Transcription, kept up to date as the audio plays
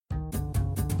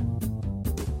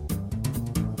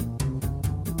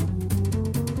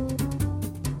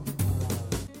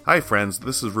Hi friends,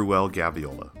 this is Ruel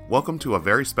Gaviola. Welcome to a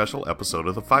very special episode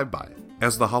of the 5-by.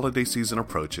 As the holiday season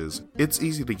approaches, it's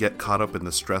easy to get caught up in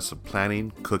the stress of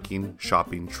planning, cooking,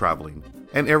 shopping, traveling,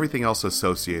 and everything else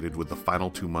associated with the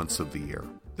final 2 months of the year.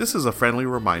 This is a friendly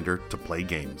reminder to play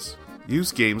games.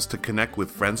 Use games to connect with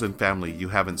friends and family you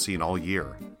haven't seen all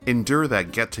year. Endure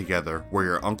that get-together where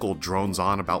your uncle drones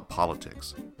on about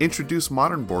politics. Introduce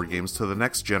modern board games to the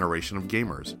next generation of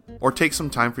gamers. Or take some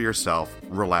time for yourself,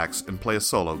 relax, and play a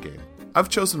solo game. I've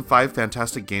chosen 5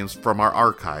 fantastic games from our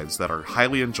archives that are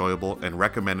highly enjoyable and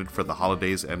recommended for the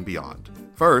holidays and beyond.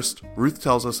 First, Ruth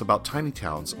tells us about Tiny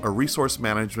Towns, a resource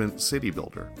management city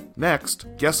builder. Next,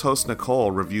 guest host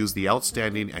Nicole reviews the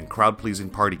outstanding and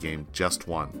crowd-pleasing party game Just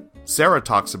One. Sarah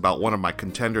talks about one of my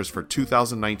contenders for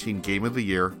 2019 Game of the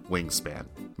Year, Wingspan.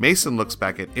 Mason looks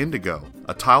back at Indigo,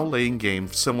 a tile-laying game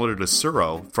similar to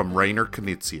Suro from Rainer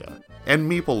Knizia.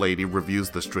 And Meeple Lady reviews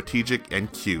the strategic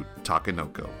and cute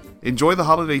Takenoko. Enjoy the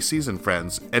holiday season,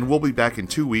 friends, and we'll be back in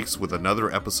 2 weeks with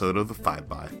another episode of the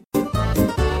 5-by.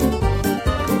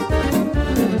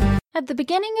 At the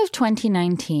beginning of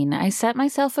 2019, I set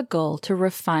myself a goal to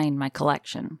refine my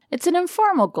collection. It's an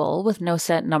informal goal with no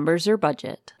set numbers or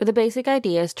budget, but the basic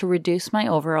idea is to reduce my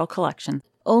overall collection,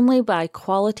 only buy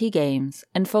quality games,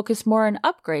 and focus more on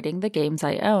upgrading the games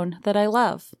I own that I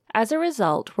love. As a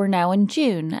result, we're now in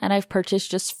June, and I've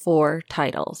purchased just 4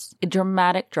 titles, a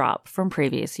dramatic drop from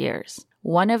previous years.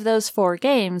 One of those 4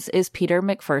 games is Peter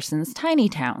McPherson's Tiny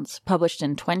Towns, published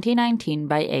in 2019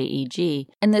 by AEG,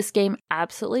 and this game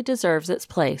absolutely deserves its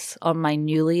place on my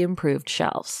newly improved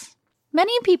shelves.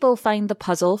 Many people find the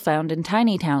puzzle found in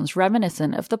Tiny Towns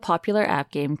reminiscent of the popular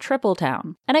app game Triple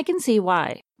Town, and I can see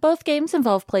why. Both games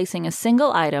involve placing a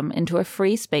single item into a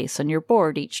free space on your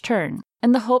board each turn,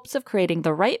 in the hopes of creating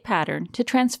the right pattern to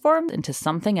transform into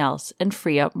something else and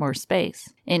free up more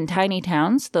space. In Tiny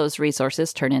Towns, those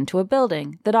resources turn into a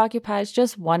building that occupies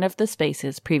just one of the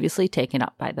spaces previously taken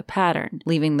up by the pattern,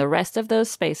 leaving the rest of those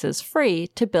spaces free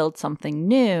to build something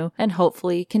new and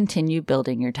hopefully continue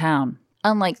building your town.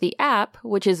 Unlike the app,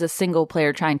 which is a single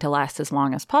player trying to last as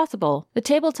long as possible, the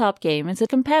tabletop game is a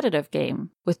competitive game,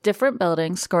 with different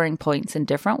buildings scoring points in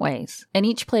different ways, and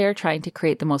each player trying to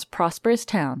create the most prosperous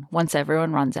town once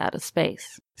everyone runs out of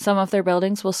space. Some of their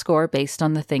buildings will score based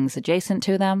on the things adjacent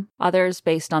to them, others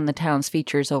based on the town's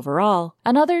features overall,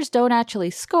 and others don't actually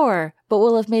score, but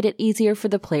will have made it easier for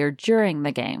the player during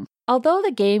the game. Although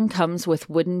the game comes with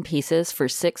wooden pieces for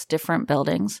 6 different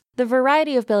buildings, the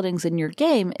variety of buildings in your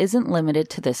game isn't limited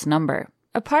to this number.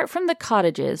 Apart from the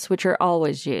cottages, which are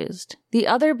always used, the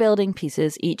other building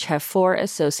pieces each have 4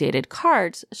 associated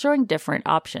cards showing different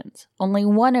options, only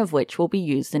one of which will be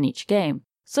used in each game.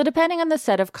 So depending on the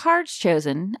set of cards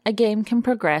chosen, a game can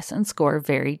progress and score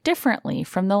very differently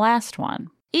from the last one.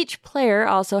 Each player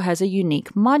also has a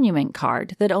unique monument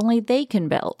card that only they can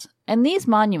build, and these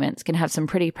monuments can have some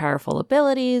pretty powerful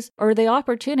abilities or the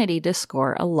opportunity to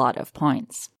score a lot of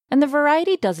points. And the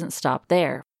variety doesn't stop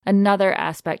there. Another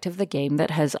aspect of the game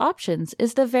that has options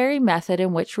is the very method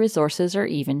in which resources are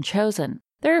even chosen.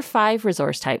 There are 5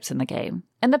 resource types in the game,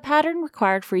 and the pattern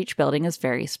required for each building is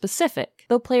very specific,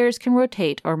 though players can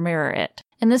rotate or mirror it.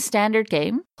 In the standard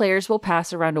game, players will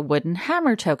pass around a wooden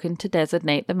hammer token to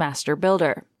designate the Master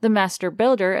Builder. The Master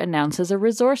Builder announces a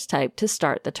resource type to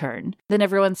start the turn. Then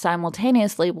everyone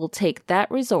simultaneously will take that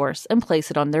resource and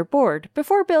place it on their board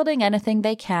before building anything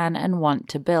they can and want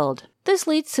to build. This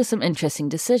leads to some interesting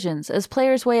decisions as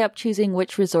players weigh up choosing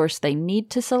which resource they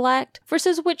need to select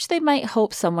versus which they might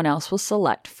hope someone else will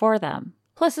select for them.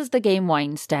 Plus, as the game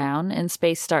winds down and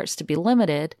space starts to be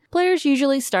limited, players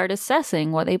usually start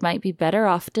assessing what they might be better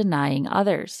off denying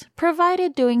others,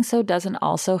 provided doing so doesn't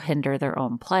also hinder their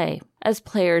own play. As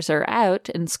players are out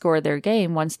and score their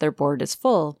game once their board is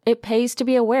full, it pays to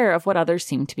be aware of what others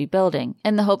seem to be building,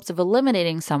 in the hopes of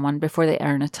eliminating someone before they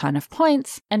earn a ton of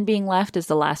points and being left as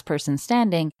the last person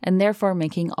standing and therefore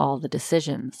making all the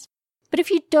decisions. But if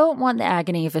you don't want the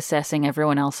agony of assessing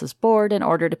everyone else's board in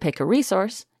order to pick a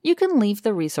resource, you can leave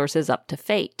the resources up to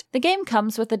fate. The game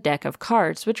comes with a deck of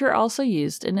cards which are also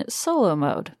used in its solo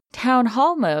mode. Town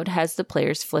Hall mode has the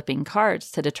players flipping cards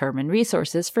to determine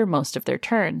resources for most of their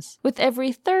turns, with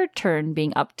every third turn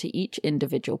being up to each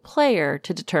individual player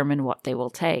to determine what they will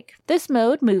take. This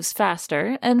mode moves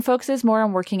faster and focuses more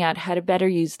on working out how to better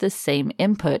use the same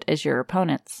input as your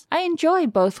opponents. I enjoy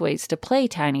both ways to play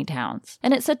Tiny Towns,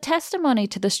 and it's a testimony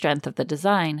to the strength of the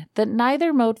design that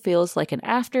neither mode feels like an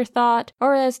afterthought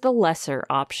or as the lesser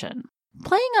option.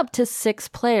 Playing up to 6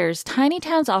 players, Tiny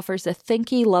Towns offers a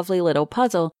thinky, lovely little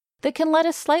puzzle that can let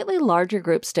a slightly larger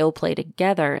group still play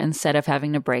together instead of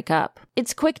having to break up.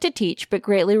 It's quick to teach but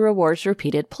greatly rewards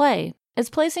repeated play, as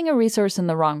placing a resource in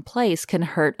the wrong place can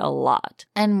hurt a lot,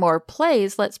 and more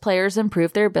plays lets players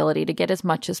improve their ability to get as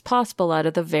much as possible out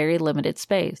of the very limited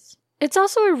space. It's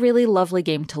also a really lovely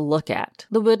game to look at.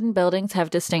 The wooden buildings have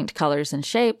distinct colors and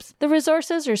shapes, the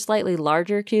resources are slightly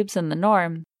larger cubes than the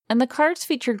norm, and the cards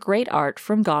feature great art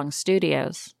from Gong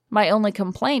Studios. My only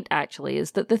complaint, actually,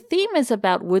 is that the theme is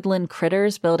about woodland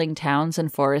critters building towns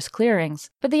and forest clearings,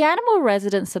 but the animal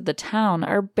residents of the town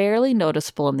are barely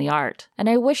noticeable in the art, and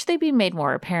I wish they'd be made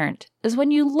more apparent, as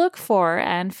when you look for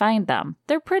and find them,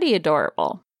 they're pretty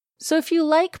adorable. So if you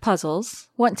like puzzles,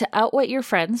 want to outwit your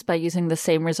friends by using the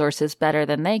same resources better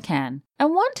than they can,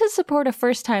 and want to support a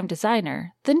first-time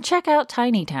designer, then check out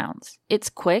Tiny Towns.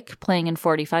 It's quick, playing in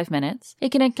 45 minutes.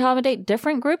 It can accommodate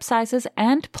different group sizes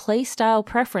and play-style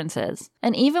preferences,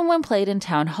 and even when played in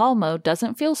Town Hall mode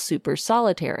doesn't feel super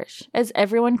solitaire-ish, as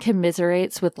everyone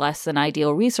commiserates with less than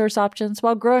ideal resource options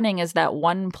while groaning as that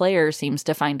one player seems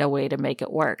to find a way to make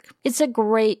it work. It's a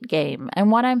great game,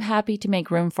 and one I'm happy to make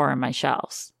room for on my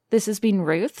shelves. This has been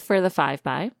Ruth for the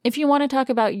 5x. If you want to talk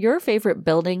about your favorite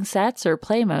building sets or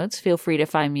play modes, feel free to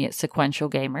find me at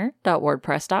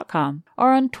sequentialgamer.wordpress.com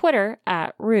or on Twitter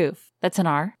at Ruth. That's an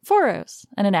R, 4 O's,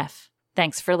 and an F.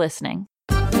 Thanks for listening.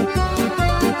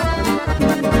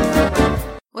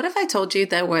 What if I told you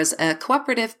there was a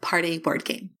cooperative party board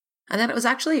game, and that it was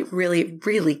actually really,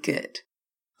 really good?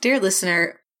 Dear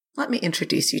listener, let me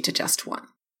introduce you to Just One.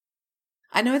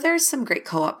 I know there's some great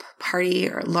co-op party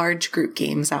or large group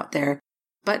games out there,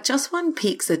 but Just One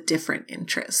piques a different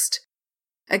interest.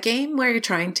 A game where you're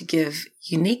trying to give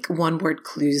unique one-word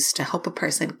clues to help a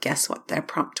person guess what their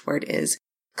prompt word is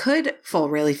could fall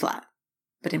really flat.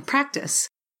 But in practice,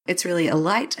 it's really a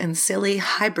light and silly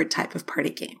hybrid type of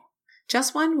party game.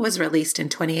 Just One was released in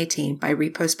 2018 by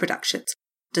Repost Productions,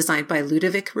 designed by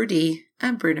Ludovic Roudy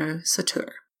and Bruno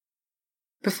Sauteur.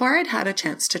 Before I'd had a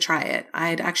chance to try it,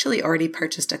 I'd actually already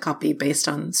purchased a copy based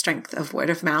on strength of word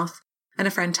of mouth and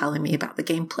a friend telling me about the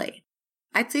gameplay.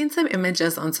 I'd seen some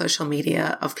images on social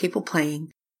media of people playing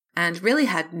and really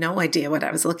had no idea what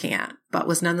I was looking at, but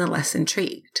was nonetheless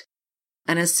intrigued.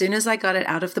 And as soon as I got it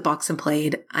out of the box and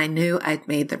played, I knew I'd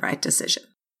made the right decision.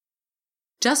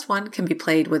 Just One can be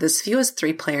played with as few as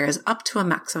 3 players up to a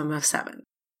maximum of 7.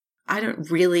 I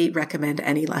don't really recommend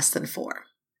any less than 4.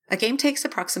 A game takes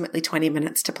approximately 20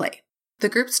 minutes to play. The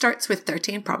group starts with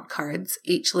 13 prompt cards,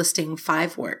 each listing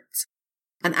 5 words.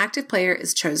 An active player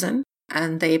is chosen,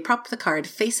 and they prop the card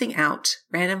facing out,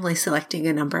 randomly selecting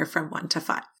a number from 1 to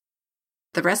 5.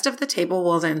 The rest of the table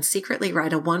will then secretly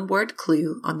write a one-word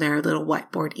clue on their little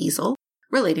whiteboard easel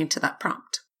relating to that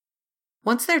prompt.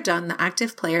 Once they're done, the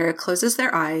active player closes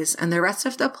their eyes, and the rest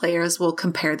of the players will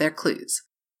compare their clues.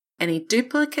 Any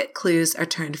duplicate clues are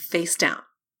turned face down,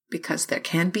 because there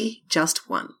can be just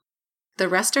one. The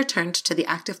rest are turned to the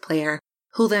active player,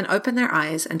 who'll then open their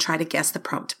eyes and try to guess the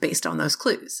prompt based on those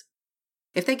clues.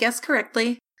 If they guess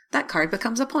correctly, that card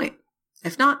becomes a point.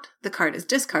 If not, the card is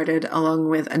discarded along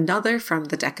with another from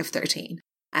the deck of 13,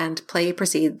 and play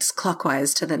proceeds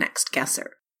clockwise to the next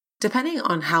guesser. Depending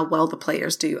on how well the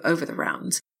players do over the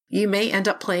rounds, you may end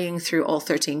up playing through all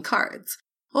 13 cards,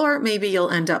 or maybe you'll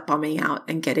end up bombing out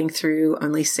and getting through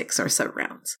only 6 or so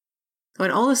rounds. When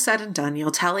all is said and done,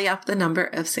 you'll tally up the number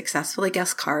of successfully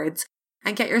guessed cards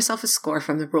and get yourself a score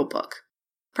from the rulebook.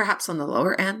 Perhaps on the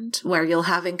lower end, where you'll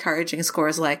have encouraging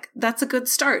scores like, "That's a good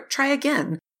start, try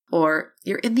again," or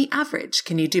 "You're in the average,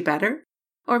 can you do better?"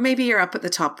 Or maybe you're up at the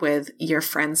top with, "Your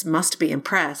friends must be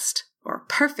impressed," or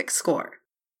 "Perfect score."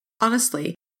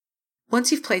 Honestly,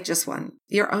 once you've played Just One,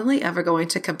 you're only ever going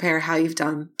to compare how you've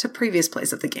done to previous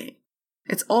plays of the game.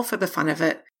 It's all for the fun of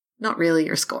it, not really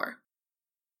your score.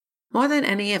 More than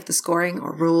any of the scoring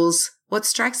or rules, what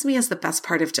strikes me as the best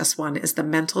part of Just One is the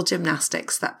mental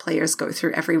gymnastics that players go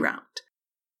through every round.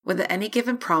 With any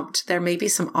given prompt, there may be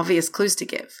some obvious clues to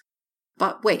give.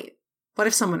 But wait, what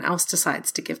if someone else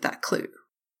decides to give that clue?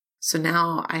 So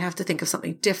now I have to think of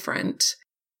something different.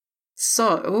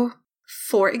 So,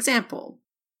 for example,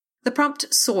 the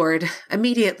prompt sword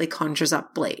immediately conjures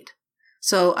up blade.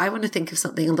 So I want to think of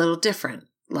something a little different,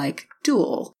 like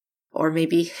duel, or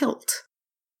maybe hilt.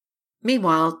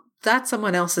 Meanwhile, that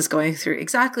someone else is going through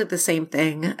exactly the same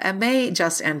thing and may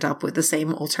just end up with the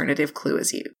same alternative clue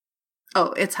as you.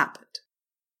 Oh, it's happened.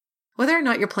 Whether or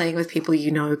not you're playing with people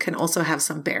you know can also have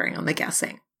some bearing on the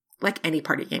guessing, like any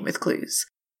party game with clues.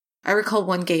 I recall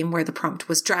one game where the prompt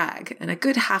was drag, and a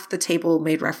good half the table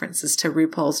made references to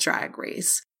RuPaul's Drag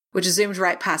Race, which zoomed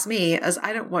right past me as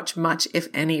I don't watch much, if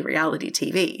any, reality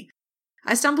TV.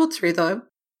 I stumbled through, though,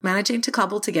 managing to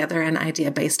cobble together an idea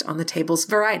based on the table's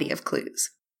variety of clues.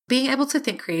 Being able to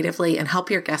think creatively and help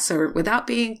your guesser without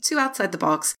being too outside the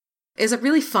box is a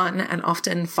really fun and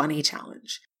often funny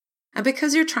challenge. And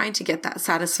because you're trying to get that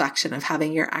satisfaction of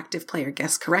having your active player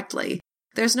guess correctly,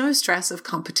 there's no stress of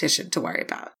competition to worry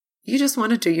about. You just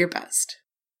want to do your best.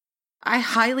 I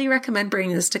highly recommend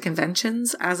bringing this to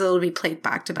conventions as it'll be played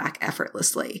back to back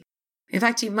effortlessly. In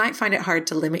fact, you might find it hard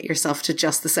to limit yourself to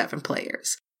just the 7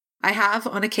 players. I have,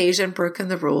 on occasion, broken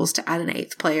the rules to add an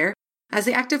 8th player, as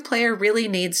the active player really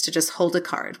needs to just hold a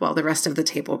card while the rest of the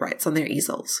table writes on their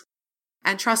easels.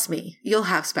 And trust me, you'll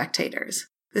have spectators.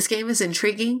 This game is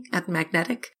intriguing and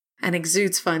magnetic and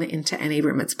exudes fun into any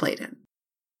room it's played in.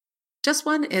 Just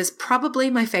One is probably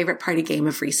my favorite party game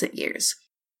of recent years.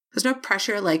 There's no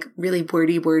pressure like really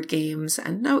wordy word games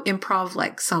and no improv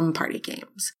like some party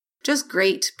games. Just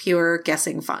great, pure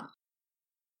guessing fun.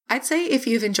 I'd say if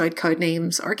you've enjoyed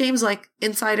Codenames or games like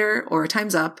Insider or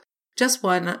Time's Up, Just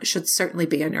One should certainly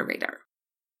be on your radar.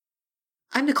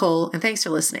 I'm Nicole, and thanks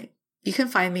for listening. You can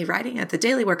find me writing at the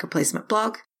Daily Worker Placement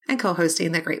blog and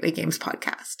co-hosting the Great Way Games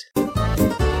podcast.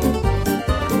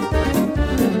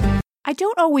 I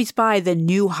don't always buy the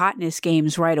new hotness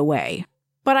games right away,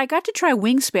 but I got to try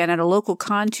Wingspan at a local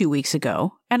con 2 weeks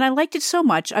ago, and I liked it so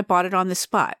much I bought it on the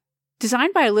spot.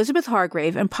 Designed by Elizabeth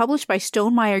Hargrave and published by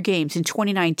Stonemaier Games in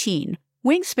 2019,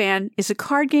 Wingspan is a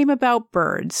card game about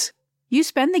birds. You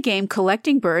spend the game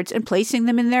collecting birds and placing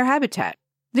them in their habitat.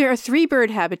 There are 3 bird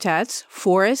habitats,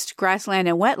 forest, grassland,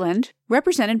 and wetland,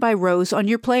 represented by rows on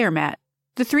your player mat.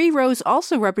 The 3 rows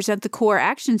also represent the core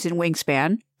actions in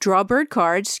Wingspan: draw bird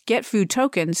cards, get food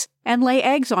tokens, and lay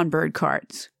eggs on bird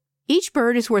cards. Each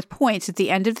bird is worth points at the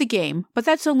end of the game, but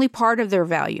that's only part of their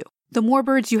value. The more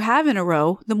birds you have in a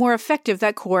row, the more effective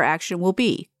that core action will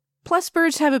be. Plus,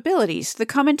 birds have abilities that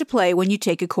come into play when you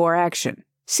take a core action.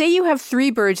 Say you have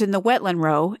 3 birds in the wetland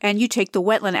row, and you take the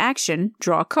wetland action,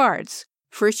 draw cards.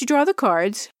 First you draw the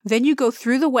cards, then you go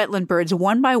through the wetland birds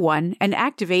one by one and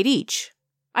activate each.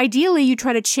 Ideally, you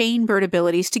try to chain bird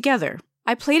abilities together.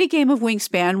 I played a game of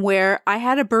Wingspan where I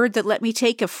had a bird that let me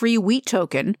take a free wheat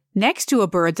token next to a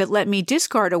bird that let me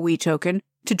discard a wheat token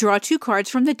to draw 2 cards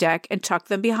from the deck and tuck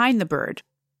them behind the bird.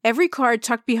 Every card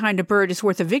tucked behind a bird is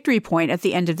worth a victory point at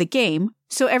the end of the game,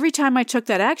 so every time I took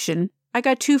that action, I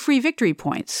got 2 free victory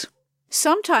points.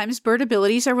 Sometimes bird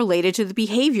abilities are related to the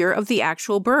behavior of the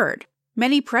actual bird.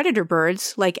 Many predator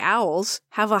birds, like owls,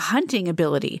 have a hunting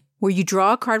ability, where you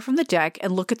draw a card from the deck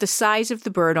and look at the size of the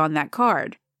bird on that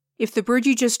card. If the bird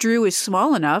you just drew is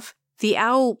small enough, the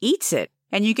owl eats it,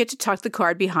 and you get to tuck the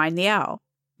card behind the owl.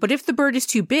 But if the bird is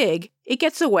too big, it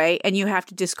gets away and you have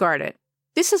to discard it.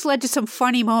 This has led to some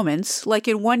funny moments, like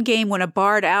in one game when a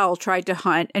barred owl tried to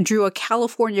hunt and drew a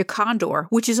California condor,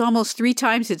 which is almost 3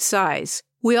 times its size.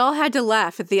 We all had to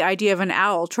laugh at the idea of an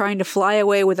owl trying to fly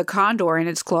away with a condor in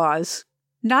its claws.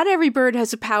 Not every bird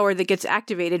has a power that gets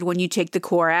activated when you take the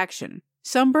core action.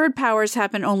 Some bird powers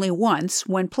happen only once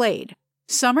when played.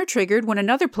 Some are triggered when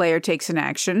another player takes an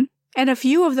action, and a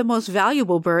few of the most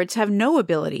valuable birds have no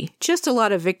ability, just a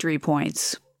lot of victory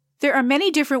points. There are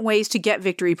many different ways to get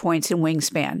victory points in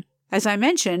Wingspan. As I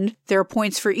mentioned, there are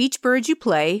points for each bird you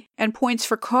play, and points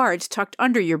for cards tucked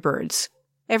under your birds.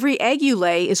 Every egg you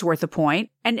lay is worth a point,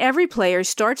 and every player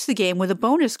starts the game with a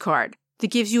bonus card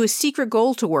that gives you a secret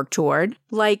goal to work toward,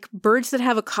 like birds that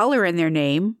have a color in their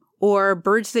name, or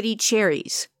birds that eat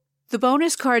cherries. The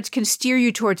bonus cards can steer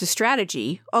you towards a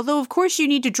strategy, although of course you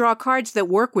need to draw cards that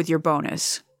work with your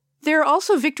bonus. There are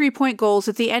also victory point goals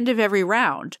at the end of every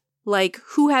round, like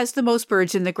who has the most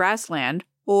birds in the grassland,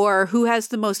 or who has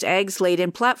the most eggs laid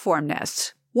in platform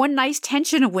nests. One nice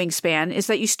tension of Wingspan is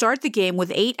that you start the game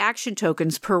with 8 action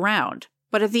tokens per round,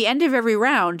 but at the end of every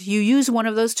round, you use one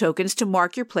of those tokens to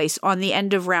mark your place on the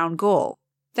end of round goal.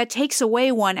 That takes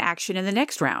away 1 action in the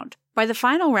next round. By the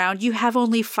final round, you have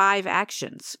only 5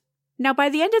 actions. Now, by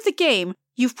the end of the game,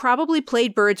 you've probably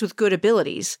played birds with good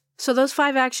abilities, so those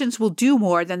 5 actions will do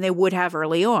more than they would have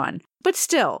early on. But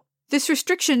still, this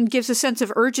restriction gives a sense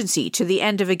of urgency to the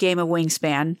end of a game of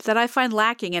Wingspan that I find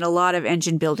lacking in a lot of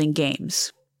engine-building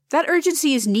games. That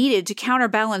urgency is needed to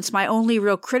counterbalance my only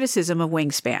real criticism of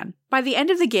Wingspan. By the end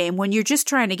of the game, when you're just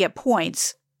trying to get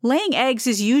points, laying eggs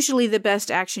is usually the best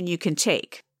action you can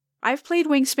take. I've played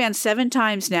Wingspan 7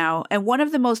 times now, and one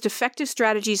of the most effective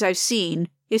strategies I've seen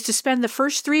is to spend the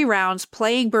first 3 rounds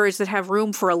playing birds that have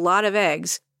room for a lot of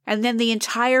eggs, and then the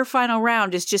entire final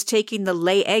round is just taking the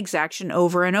lay eggs action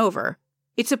over and over.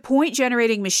 It's a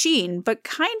point-generating machine, but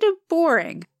kind of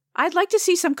boring. I'd like to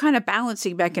see some kind of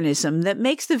balancing mechanism that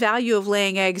makes the value of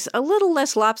laying eggs a little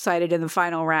less lopsided in the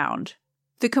final round.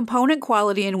 The component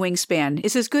quality in Wingspan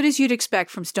is as good as you'd expect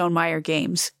from Stonemaier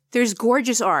Games. There's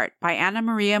gorgeous art by Ana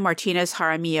Maria Martinez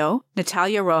Jaramillo,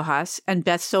 Natalia Rojas, and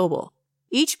Beth Sobel.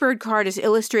 Each bird card is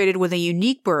illustrated with a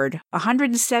unique bird,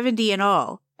 170 in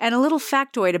all, and a little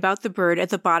factoid about the bird at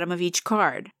the bottom of each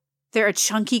card. There are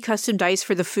chunky custom dice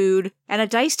for the food, and a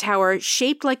dice tower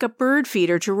shaped like a bird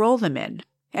feeder to roll them in.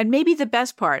 And maybe the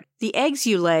best part, the eggs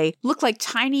you lay look like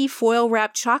tiny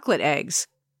foil-wrapped chocolate eggs.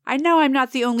 I know I'm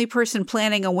not the only person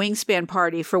planning a Wingspan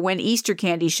party for when Easter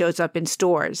candy shows up in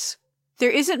stores.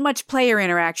 There isn't much player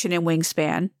interaction in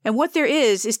Wingspan, and what there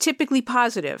is typically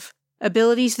positive.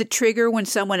 Abilities that trigger when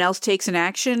someone else takes an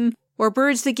action, or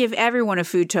birds that give everyone a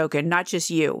food token, not just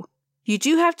you. You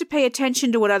do have to pay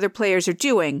attention to what other players are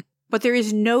doing, but there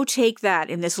is no take that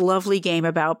in this lovely game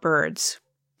about birds.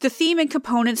 The theme and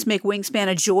components make Wingspan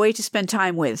a joy to spend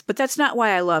time with, but that's not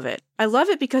why I love it. I love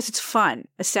it because it's fun,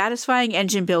 a satisfying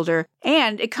engine builder,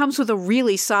 and it comes with a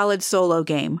really solid solo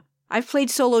game. I've played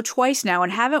solo twice now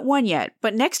and haven't won yet,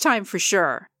 but next time for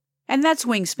sure. And that's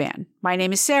Wingspan. My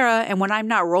name is Sarah, and when I'm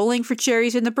not rolling for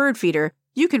cherries in the bird feeder,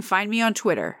 you can find me on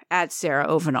Twitter,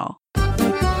 @SarahOvenall.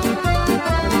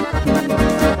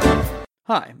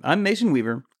 Hi, I'm Mason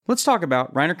Weaver. Let's talk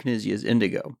about Reiner Knizia's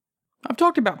Indigo. I've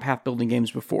talked about path-building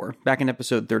games before. Back in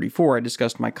episode 34, I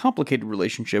discussed my complicated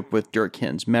relationship with Dirk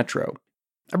Hinn's Metro.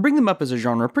 I bring them up as a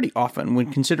genre pretty often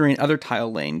when considering other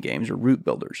tile-laying games or route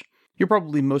builders. You're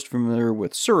probably most familiar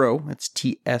with Tsuro, that's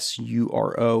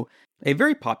Tsuro, a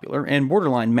very popular and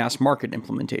borderline mass-market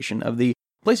implementation of the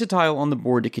place a tile on the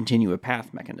board to continue a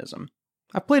path mechanism.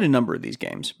 I've played a number of these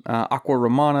games, Aqua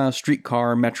Romana,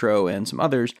 Streetcar, Metro, and some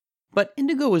others, but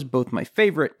Indigo is both my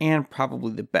favorite and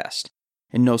probably the best,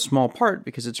 in no small part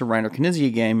because it's a Reiner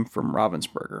Knizia game from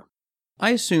Ravensburger.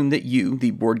 I assume that you, the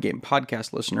Board Game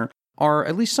Podcast listener, are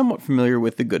at least somewhat familiar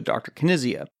with the good Dr.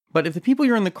 Knizia, but if the people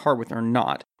you're in the car with are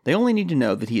not, they only need to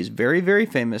know that he is very, very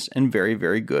famous and very,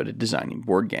 very good at designing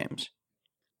board games.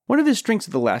 One of his strengths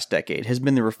of the last decade has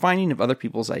been the refining of other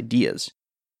people's ideas.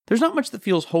 There's not much that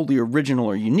feels wholly original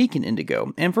or unique in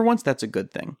Indigo, and for once that's a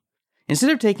good thing. Instead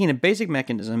of taking a basic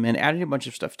mechanism and adding a bunch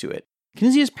of stuff to it,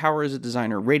 Knizia's power as a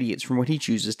designer radiates from what he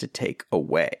chooses to take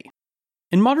away.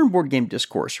 In modern board game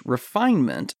discourse,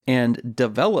 refinement and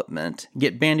development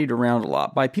get bandied around a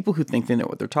lot by people who think they know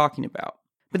what they're talking about.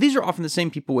 But these are often the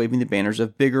same people waving the banners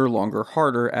of bigger, longer,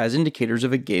 harder as indicators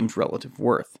of a game's relative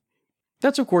worth.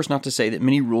 That's of course not to say that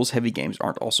many rules-heavy games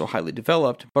aren't also highly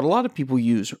developed, but a lot of people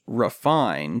use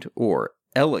refined or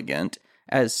elegant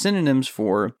as synonyms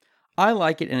for, I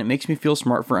like it and it makes me feel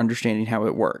smart for understanding how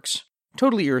it works,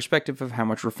 totally irrespective of how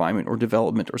much refinement or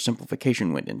development or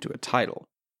simplification went into a title.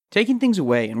 Taking things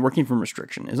away and working from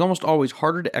restriction is almost always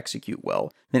harder to execute well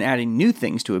than adding new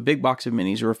things to a big box of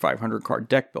minis or a 500-card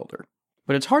deck builder.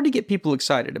 But it's hard to get people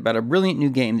excited about a brilliant new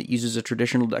game that uses a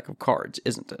traditional deck of cards,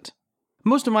 isn't it?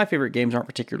 Most of my favorite games aren't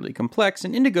particularly complex,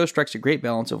 and Indigo strikes a great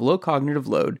balance of low cognitive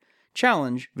load,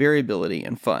 challenge, variability,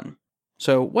 and fun.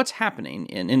 So what's happening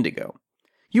in Indigo?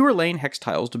 You are laying hex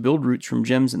tiles to build routes from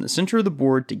gems in the center of the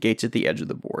board to gates at the edge of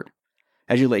the board.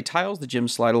 As you lay tiles, the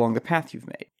gems slide along the path you've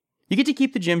made. You get to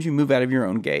keep the gems you move out of your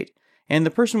own gate, and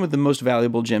the person with the most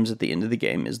valuable gems at the end of the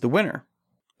game is the winner.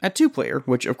 At 2-player,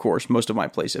 which of course most of my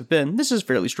plays have been, this is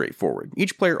fairly straightforward.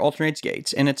 Each player alternates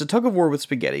gates, and it's a tug-of-war with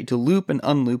spaghetti to loop and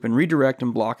unloop and redirect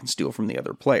and block and steal from the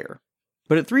other player.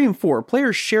 But at 3 and 4,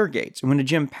 players share gates, and when a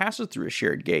gem passes through a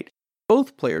shared gate,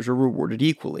 both players are rewarded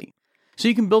equally. So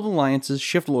you can build alliances,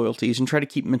 shift loyalties, and try to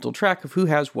keep mental track of who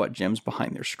has what gems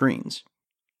behind their screens.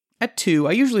 At 2,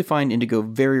 I usually find Indigo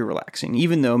very relaxing,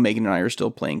 even though Megan and I are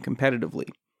still playing competitively.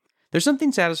 There's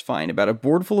something satisfying about a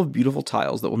board full of beautiful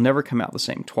tiles that will never come out the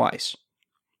same twice.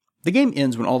 The game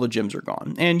ends when all the gems are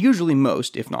gone, and usually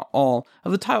most, if not all,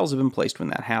 of the tiles have been placed when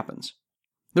that happens.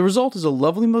 The result is a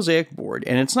lovely mosaic board,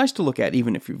 and it's nice to look at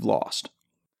even if you've lost.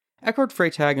 Eckhard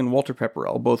Freytag and Walter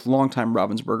Pepperell, both longtime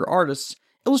Ravensburger artists,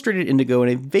 illustrated Indigo in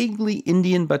a vaguely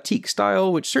Indian batik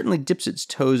style, which certainly dips its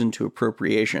toes into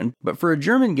appropriation, but for a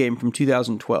German game from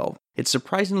 2012, it's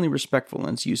surprisingly respectful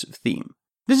in its use of theme.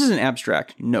 This is an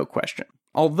abstract, no question,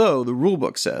 although the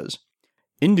rulebook says,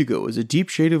 Indigo is a deep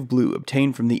shade of blue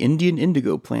obtained from the Indian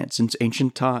indigo plant since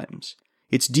ancient times.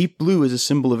 Its deep blue is a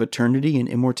symbol of eternity and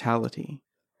immortality.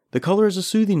 The color has a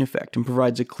soothing effect and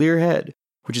provides a clear head,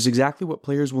 which is exactly what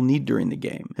players will need during the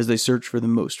game as they search for the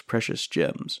most precious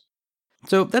gems.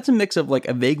 So that's a mix of like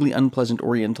a vaguely unpleasant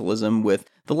Orientalism with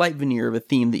the light veneer of a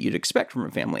theme that you'd expect from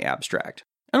a family abstract.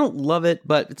 I don't love it,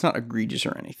 but it's not egregious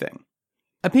or anything.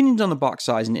 Opinions on the box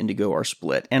size in Indigo are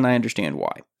split, and I understand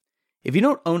why. If you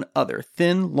don't own other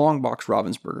thin, long box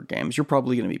Ravensburger games, you're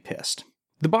probably going to be pissed.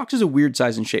 The box is a weird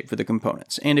size and shape for the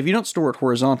components, and if you don't store it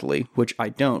horizontally, which I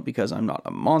don't because I'm not a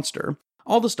monster,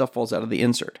 all the stuff falls out of the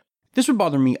insert. This would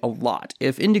bother me a lot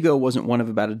if Indigo wasn't one of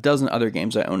about a dozen other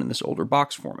games I own in this older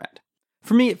box format.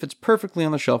 For me, it fits perfectly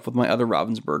on the shelf with my other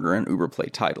Ravensburger and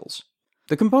Uberplay titles.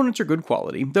 The components are good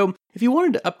quality, though if you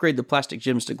wanted to upgrade the plastic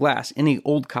gems to glass, any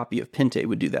old copy of Pente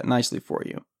would do that nicely for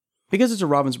you. Because it's a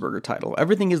Ravensburger title,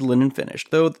 everything is linen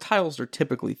finished, though the tiles are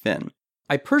typically thin.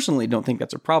 I personally don't think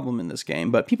that's a problem in this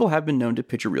game, but people have been known to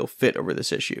pitch a real fit over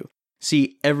this issue.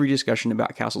 See every discussion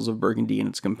about Castles of Burgundy and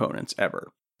its components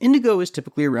ever. Indigo is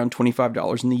typically around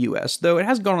 $25 in the US, though it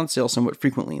has gone on sale somewhat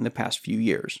frequently in the past few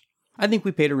years. I think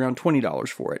we paid around $20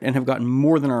 for it and have gotten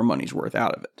more than our money's worth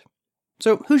out of it.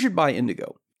 So who should buy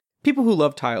Indigo? People who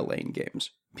love tile laying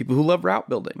games, people who love route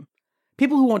building,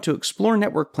 people who want to explore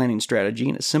network planning strategy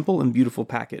in a simple and beautiful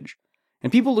package,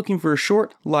 and people looking for a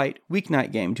short, light,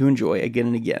 weeknight game to enjoy again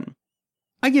and again.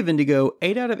 I give Indigo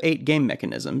 8 out of 8 game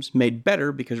mechanisms, made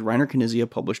better because Reiner Knizia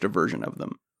published a version of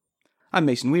them. I'm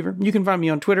Mason Weaver. You can find me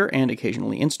on Twitter and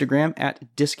occasionally Instagram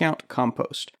at Discount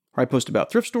Compost, where I post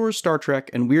about thrift stores, Star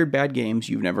Trek, and weird bad games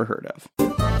you've never heard of.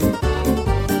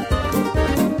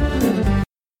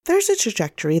 There's a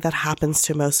trajectory that happens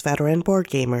to most veteran board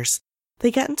gamers.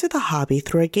 They get into the hobby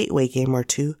through a gateway game or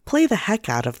two, play the heck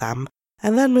out of them,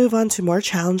 and then move on to more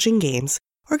challenging games,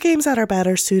 or games that are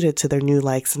better suited to their new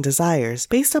likes and desires,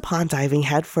 based upon diving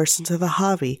headfirst into the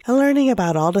hobby and learning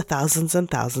about all the thousands and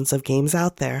thousands of games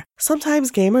out there.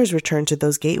 Sometimes gamers return to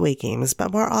those gateway games,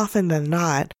 but more often than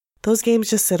not, those games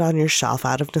just sit on your shelf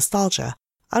out of nostalgia,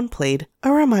 unplayed,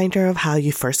 a reminder of how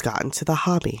you first got into the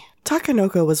hobby.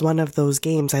 Takenoko was one of those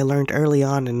games I learned early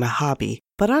on in the hobby,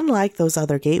 but unlike those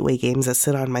other gateway games that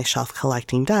sit on my shelf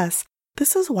collecting dust,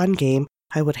 this is one game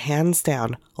I would hands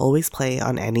down always play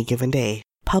on any given day.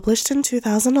 Published in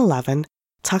 2011,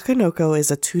 Takenoko is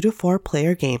a 2 to 4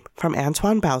 player game from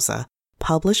Antoine Bauza,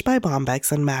 published by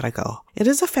Bombex and Matago. It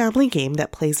is a family game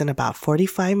that plays in about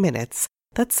 45 minutes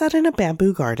that's set in a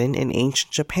bamboo garden in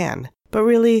ancient Japan. But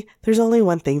really, there's only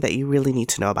one thing that you really need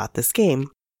to know about this game.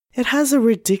 It has a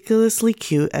ridiculously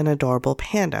cute and adorable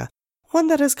panda, one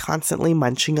that is constantly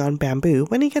munching on bamboo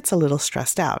when he gets a little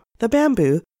stressed out. The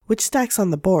bamboo, which stacks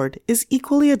on the board, is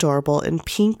equally adorable in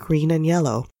pink, green, and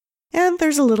yellow. And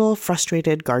there's a little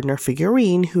frustrated gardener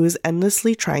figurine who is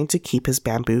endlessly trying to keep his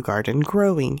bamboo garden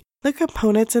growing. The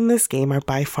components in this game are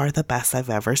by far the best I've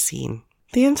ever seen.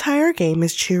 The entire game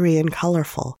is cheery and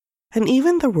colorful, and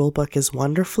even the rulebook is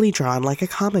wonderfully drawn like a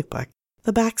comic book.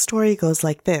 The backstory goes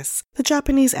like this. The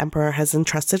Japanese emperor has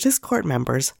entrusted his court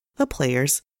members, the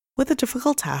players, with the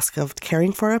difficult task of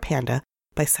caring for a panda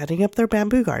by setting up their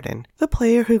bamboo garden. The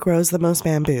player who grows the most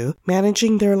bamboo,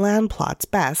 managing their land plots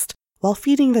best, while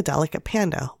feeding the delicate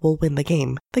panda, will win the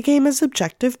game. The game is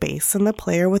objective-based, and the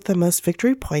player with the most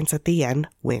victory points at the end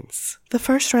wins. The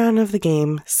first round of the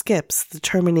game skips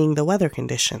determining the weather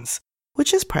conditions,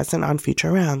 which is present on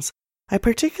future rounds. I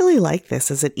particularly like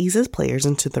this as it eases players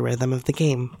into the rhythm of the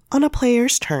game. On a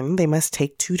player's turn, they must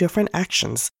take 2 different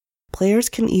actions. Players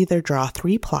can either draw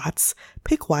 3 plots,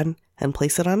 pick one, and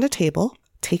place it on the table,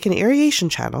 take an irrigation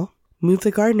channel, move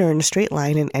the gardener in a straight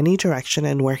line in any direction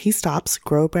and where he stops,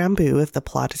 grow bamboo if the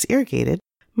plot is irrigated,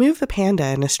 move the panda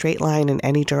in a straight line in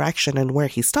any direction and where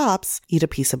he stops, eat a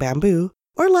piece of bamboo,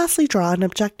 or lastly draw an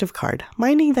objective card,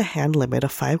 minding the hand limit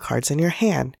of 5 cards in your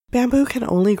hand. Bamboo can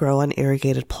only grow on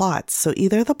irrigated plots, so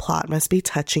either the plot must be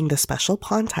touching the special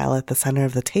pond tile at the center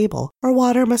of the table, or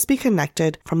water must be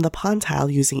connected from the pond tile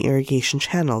using irrigation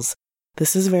channels.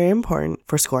 This is very important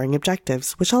for scoring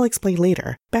objectives, which I'll explain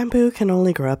later. Bamboo can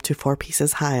only grow up to 4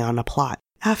 pieces high on a plot.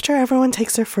 After everyone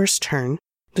takes their first turn,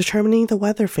 determining the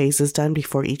weather phase is done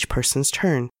before each person's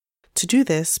turn. To do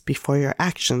this, before your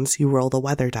actions, you roll the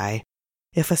weather die.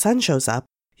 If a sun shows up,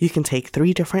 you can take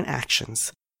 3 different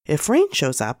actions. If rain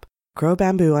shows up, grow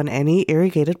bamboo on any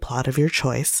irrigated plot of your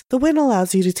choice. The wind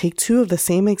allows you to take 2 of the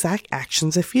same exact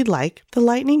actions if you'd like. The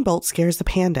lightning bolt scares the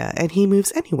panda and he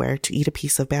moves anywhere to eat a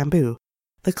piece of bamboo.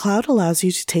 The cloud allows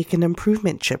you to take an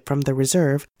improvement chip from the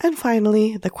reserve. And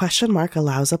finally, the question mark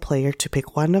allows a player to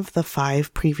pick one of the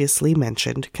 5 previously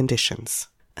mentioned conditions.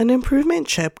 An improvement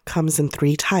chip comes in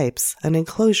 3 types: an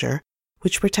enclosure,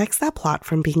 which protects that plot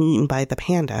from being eaten by the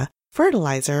panda,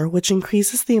 fertilizer, which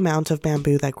increases the amount of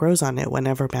bamboo that grows on it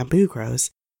whenever bamboo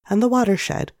grows, and the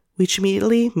watershed, which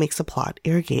immediately makes a plot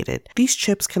irrigated. These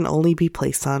chips can only be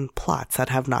placed on plots that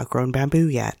have not grown bamboo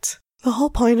yet. The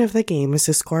whole point of the game is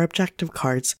to score objective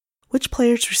cards, which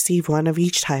players receive 1 of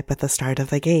each type at the start of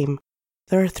the game.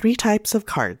 There are 3 types of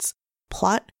cards: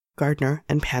 plot, gardener,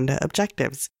 and panda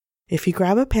objectives. If you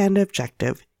grab a panda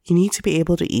objective, you need to be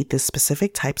able to eat the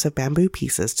specific types of bamboo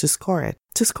pieces to score it.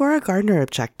 To score a gardener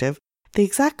objective, the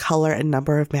exact color and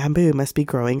number of bamboo must be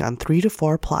growing on 3 to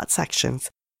 4 plot sections,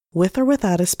 with or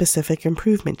without a specific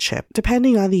improvement chip,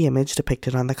 depending on the image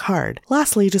depicted on the card.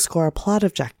 Lastly, to score a plot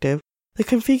objective, The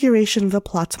configuration of the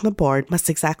plots on the board must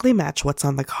exactly match what's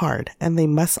on the card, and they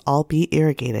must all be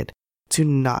irrigated. Do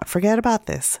not forget about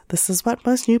this. This is what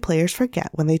most new players forget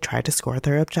when they try to score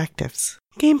their objectives.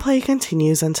 Gameplay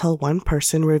continues until one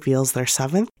person reveals their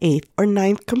 7th, 8th, or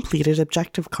 9th completed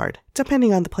objective card,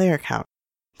 depending on the player count.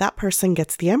 That person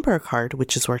gets the Emperor card,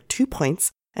 which is worth 2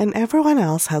 points, and everyone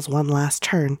else has one last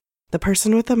turn. The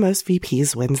person with the most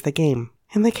VPs wins the game.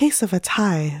 In the case of a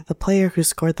tie, the player who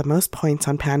scored the most points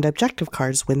on Panda objective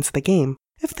cards wins the game.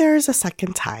 If there is a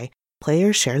second tie,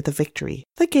 players share the victory.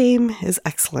 The game is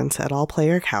excellent at all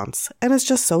player counts, and is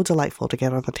just so delightful to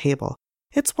get on the table.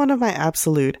 It's one of my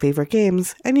absolute favorite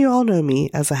games, and you all know me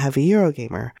as a heavy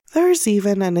Eurogamer. There's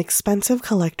even an expensive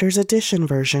collector's edition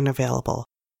version available,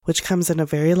 which comes in a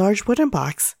very large wooden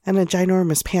box and a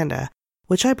ginormous panda,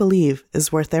 which I believe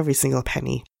is worth every single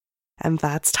penny. And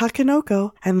that's Takenoko,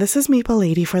 and this is Meeple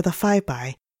Lady for the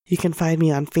 5x. You can find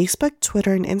me on Facebook,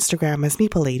 Twitter, and Instagram as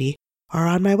Meeple Lady, or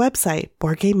on my website,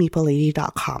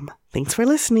 boardgamemeeplelady.com. Thanks for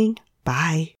listening.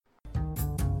 Bye.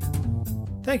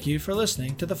 Thank you for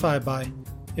listening to the 5x.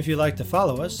 If you'd like to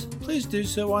follow us, please do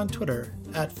so on Twitter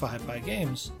at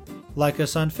 5xgames. Like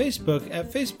us on Facebook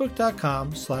at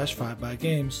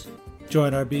facebook.com/5xgames.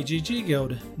 Join our BGG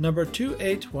Guild, number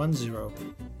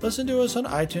 2810. Listen to us on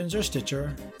iTunes or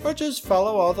Stitcher, or just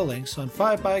follow all the links on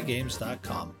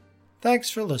 5xgames.com. Thanks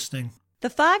for listening. The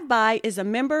 5x is a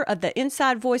member of the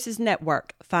Inside Voices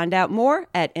Network. Find out more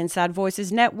at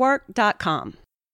InsideVoicesNetwork.com.